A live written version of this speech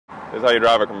This is how you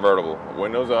drive a convertible.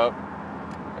 Windows up,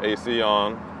 AC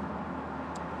on,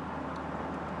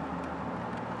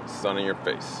 sun in your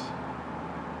face.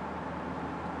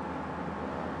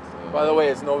 By the way,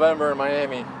 it's November in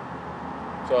Miami,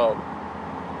 so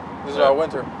this is our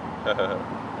winter.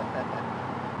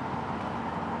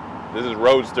 This is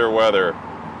roadster weather.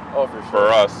 Oh, for sure. For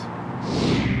us.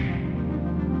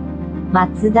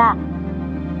 Mazda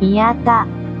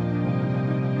Miata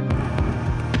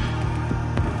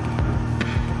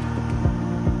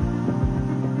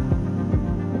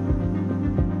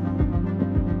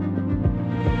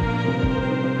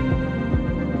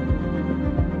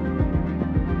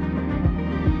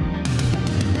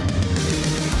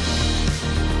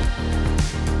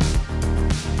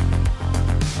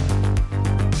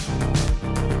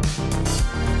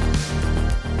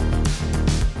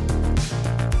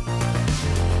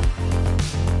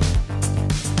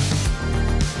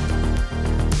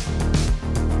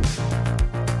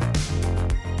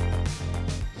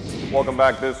Welcome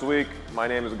back this week. My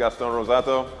name is Gaston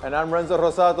Rossato. And I'm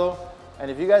Rossato.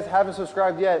 And if you guys haven't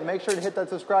subscribed yet, make sure to hit that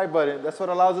subscribe button. That's what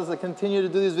allows us to continue to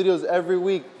do these videos every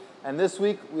week. And this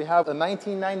week we have a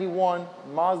 1991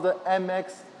 Mazda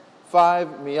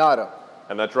MX-5 Miata.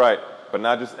 And that's right, but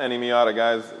not just any Miata,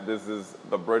 guys. This is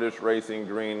the British Racing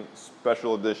Green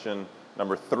Special Edition,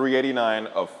 number 389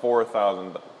 of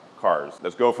 4,000 cars.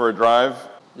 Let's go for a drive.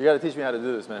 You gotta teach me how to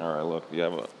do this, man. All right, look, you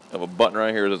have a button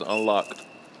right here that's unlocked.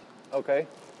 Okay.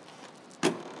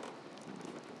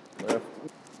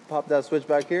 Pop that switch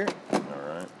back here. All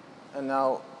right. And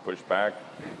now push back.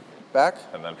 Back.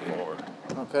 And then forward.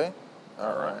 Okay.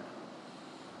 All right.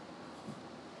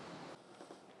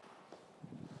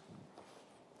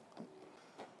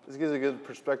 This gives a good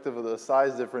perspective of the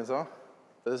size difference, huh?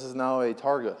 This is now a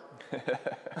Targa.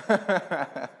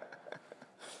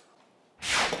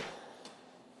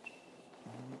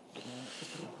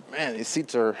 Man, these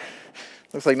seats are,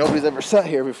 looks like nobody's ever sat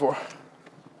here before.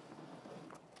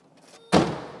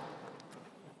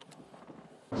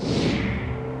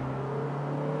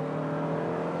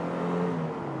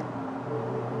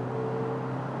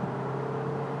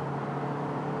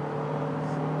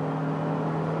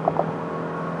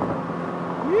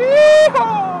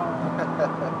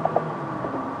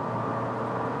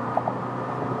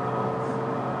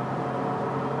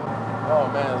 Oh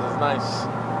man, this is nice.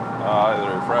 Oh, this is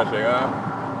refreshing, huh?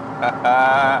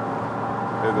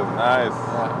 This is nice.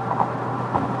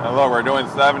 Yeah. And look, we're doing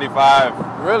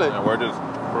 75. Really? And we're just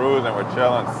cruising, we're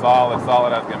chilling,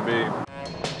 solid as can be.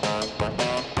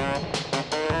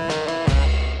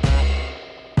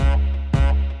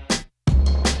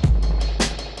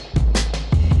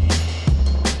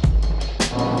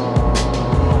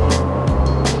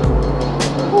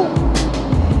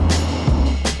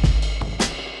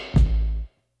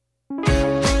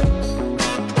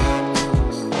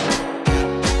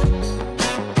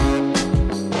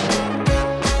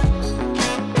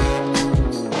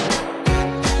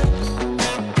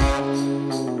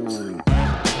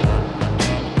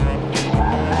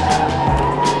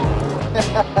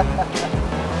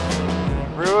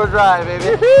 Real dry,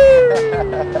 baby.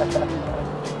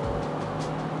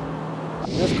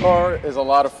 This car is a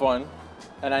lot of fun,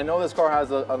 and I know this car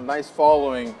has a nice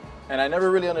following, and I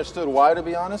never really understood why, to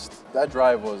be honest. That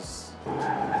drive was...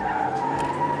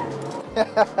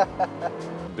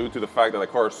 Due to the fact that the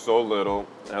car is so little,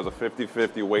 it has a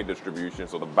 50-50 weight distribution,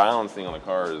 so the balancing on the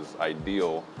car is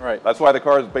ideal. Right. That's why the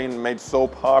car is being made so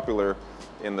popular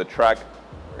in the track,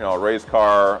 race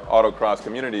car, autocross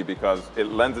community, because it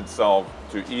lends itself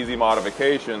to easy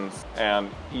modifications and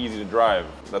easy to drive.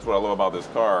 That's what I love about this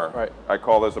car. Right. I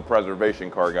call this a preservation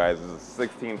car, guys. This is a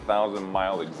 16,000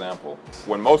 mile example.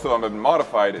 When most of them have been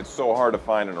modified, it's so hard to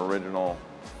find an original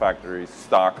factory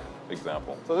stock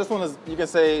example. So this one is, you can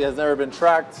say, has never been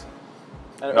tracked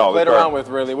and No, played around with,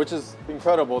 really, which is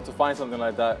incredible to find something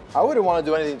like that. I wouldn't want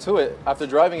to do anything to it after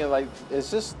driving it. Like,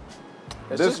 it's just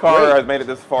this car great. has made it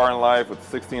this far in life with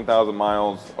 16,000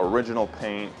 miles, original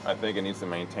paint. I think it needs to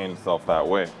maintain itself that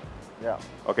way. Yeah.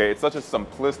 Okay, it's such a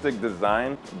simplistic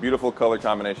design, beautiful color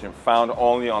combination, found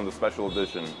only on the special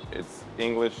edition. It's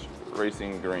English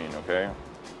racing green, okay?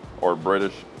 Or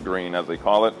British green, as they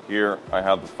call it. Here, I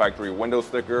have the factory window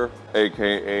sticker,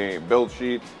 AKA build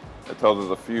sheet. It tells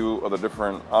us a few of the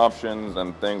different options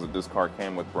and things that this car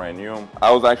came with brand new.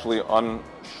 I was actually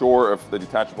unsure if the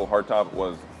detachable hardtop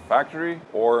was factory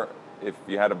or if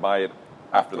you had to buy it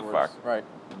after the fact. Right.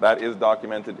 That is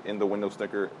documented in the window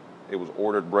sticker. It was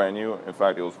ordered brand new. In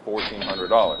fact, it was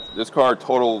 $1,400. This car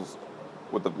totals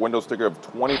with the window sticker of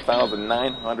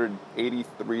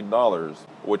 $20,983,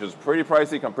 which is pretty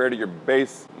pricey compared to your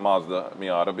base Mazda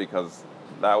Miata, because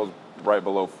that was right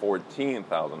below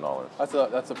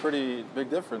 $14,000. That's a pretty big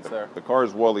difference there. The car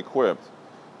is well equipped,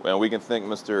 and we can thank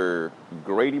Mr.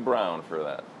 Grady Brown for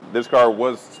that. This car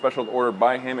was special ordered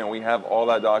by him, and we have all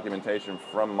that documentation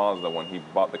from Mazda when he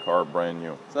bought the car brand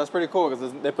new. So that's pretty cool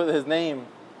because they put his name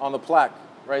on the plaque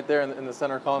right there in the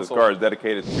center console. This car is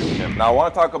dedicated to him. Now I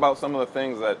want to talk about some of the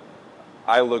things that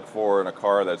I look for in a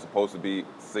car that's supposed to be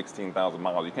 16,000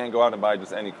 miles. You can't go out and buy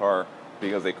just any car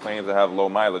because they claim to have low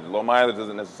mileage. Low mileage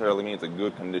doesn't necessarily mean it's a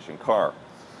good condition car.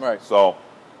 Right. So,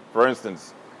 for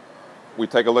instance, we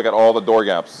take a look at all the door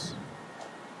gaps,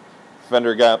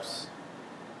 fender gaps,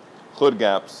 hood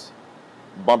gaps,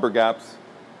 bumper gaps,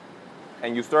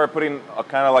 and you start putting a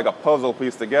kind of like a puzzle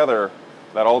piece together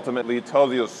that ultimately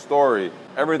tells you a story.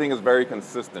 Everything is very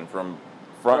consistent from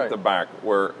front to back,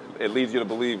 where it leads you to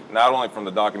believe not only from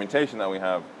the documentation that we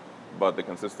have, but the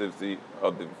consistency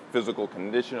of the physical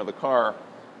condition of the car.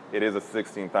 It is a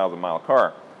 16,000 mile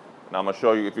car. Now I'm gonna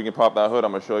show you, if you can pop that hood,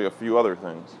 I'm gonna show you a few other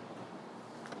things.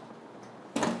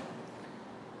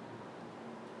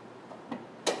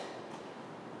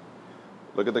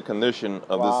 Look at the condition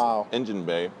of this engine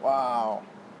bay. Wow.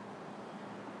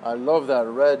 I love that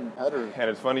red header. And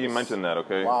it's funny you mentioned that,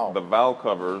 okay? Wow. The valve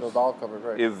covers,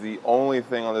 right, is the only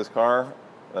thing on this car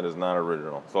that is not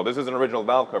original. So this is an original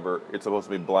valve cover. It's supposed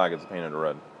to be black. It's painted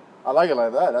red. I like it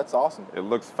like that. That's awesome. It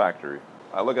looks factory.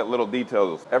 I look at little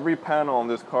details. Every panel on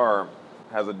this car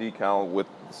has a decal with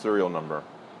the serial number,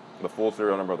 the full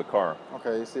serial number of the car.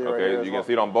 Okay, you see it right here. Okay, you can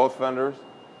see it on both fenders,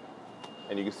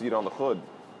 and you can see it on the hood.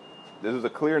 This is a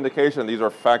clear indication these are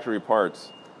factory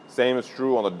parts. Same is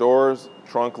true on the doors,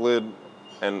 trunk lid,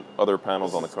 and other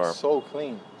panels on the car. So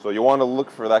clean. So you want to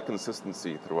look for that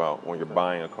consistency throughout when you're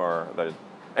buying a car,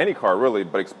 any car really,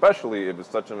 but especially if it's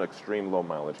such an extreme low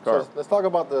mileage car. So let's talk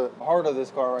about the heart of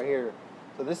this car right here.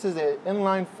 So this is an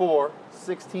inline 4,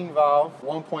 16 valve,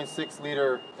 1.6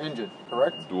 liter engine,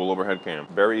 correct? Dual overhead cam.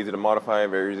 Very easy to modify,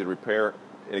 very easy to repair.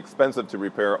 Expensive to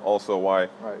repair, also why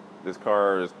this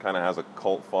car kind of has a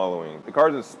cult following. The car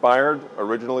is inspired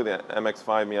originally, the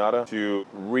MX-5 Miata, to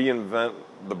reinvent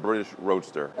the British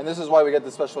Roadster. And this is why we get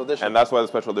the special edition. And that's why the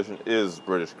special edition is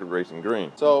British Racing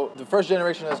Green. So the first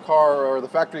generation of this car, or the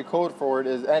factory code for it,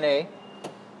 is NA.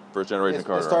 First generation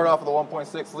car. It started off with a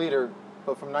 1.6 liter,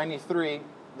 but from 93,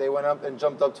 they went up and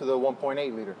jumped up to the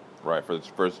 1.8 liter. Right, for the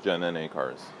first gen NA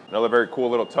cars. Another very cool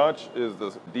little touch is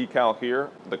this decal here,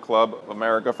 the Club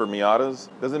America for Miatas.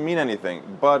 Doesn't mean anything,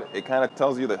 but it kind of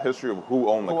tells you the history of who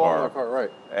owned the car. Who owned the car,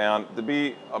 right. And to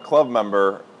be a club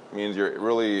member means you're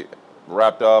really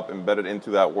wrapped up, embedded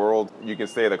into that world. You can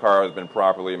say the car has been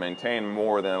properly maintained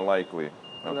more than likely.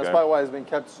 And that's probably why it's been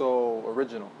kept so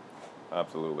original.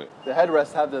 Absolutely. The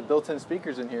headrests have the built-in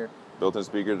speakers in here. Built-in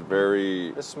speakers, very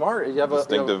it's smart. You have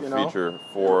distinctive feature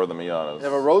for the Miatas. You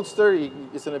have a Roadster,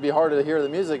 it's going to be hard to hear the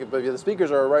music, but the speakers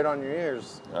are right on your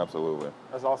ears. Absolutely.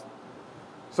 That's awesome.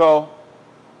 So,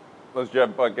 let's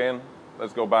jet back in.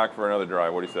 Let's go back for another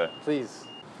drive. What do you say? Please.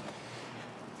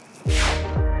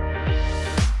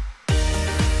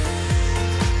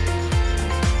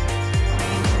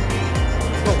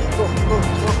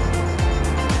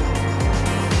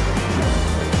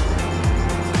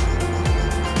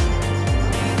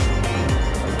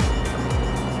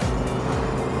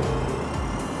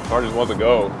 Car just wants to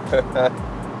go.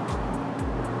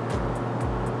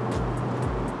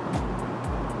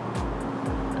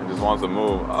 And just wants to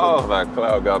move. Oh, that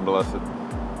cloud, God bless it.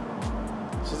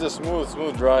 It's just a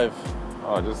smooth drive.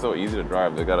 Oh, just so easy to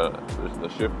drive. The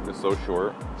shift is so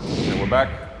short. And we're back.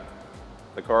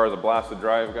 The car is a blast to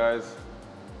drive, guys.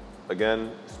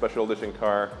 Again, special edition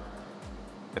car.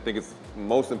 I think it's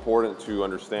most important to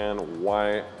understand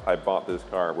why I bought this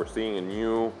car. We're seeing a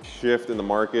new shift in the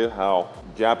market, how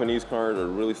Japanese cars are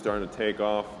really starting to take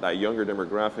off. That younger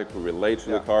demographic who relates to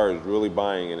the car is really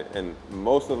buying it, and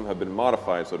most of them have been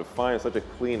modified. So to find such a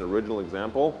clean original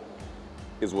example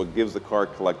is what gives the car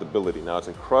collectability. Now it's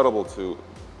incredible to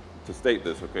state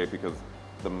this, okay, because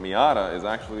the Miata is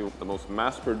actually the most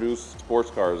mass-produced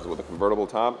sports cars with a convertible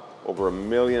top. Over 1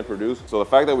 million produced. So the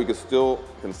fact that we could still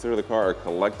consider the car a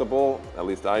collectible, at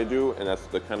least I do, and that's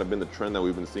kind of been the trend that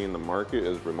we've been seeing in the market,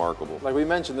 is remarkable. Like we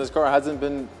mentioned, this car hasn't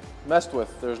been messed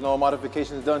with. There's no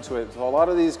modifications done to it. So a lot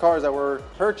of these cars that were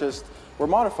purchased were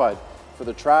modified for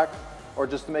the track or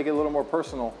just to make it a little more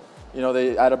personal. You know,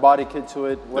 they add a body kit to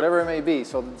it, whatever it may be.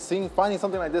 So finding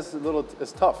something like this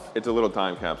is tough. It's a little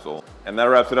time capsule. And that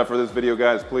wraps it up for this video,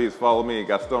 guys. Please follow me,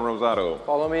 Gaston Rossato.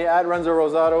 Follow me at Renzo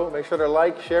Rossato. Make sure to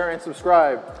like, share, and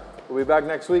subscribe. We'll be back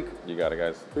next week. You got it,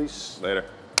 guys. Peace. Later.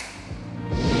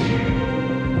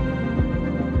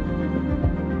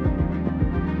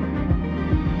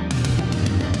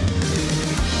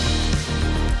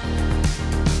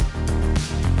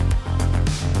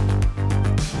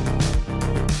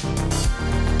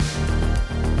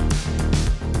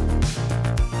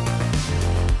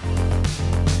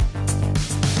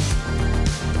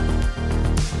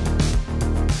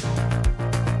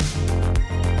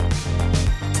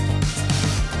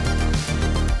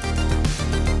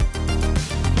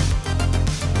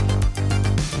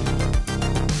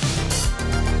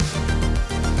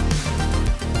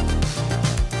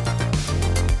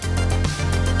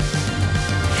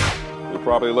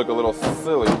 probably look a little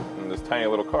silly in this tiny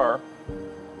little car,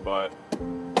 but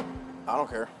I don't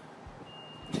care.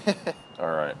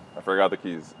 all right, I forgot the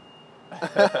keys.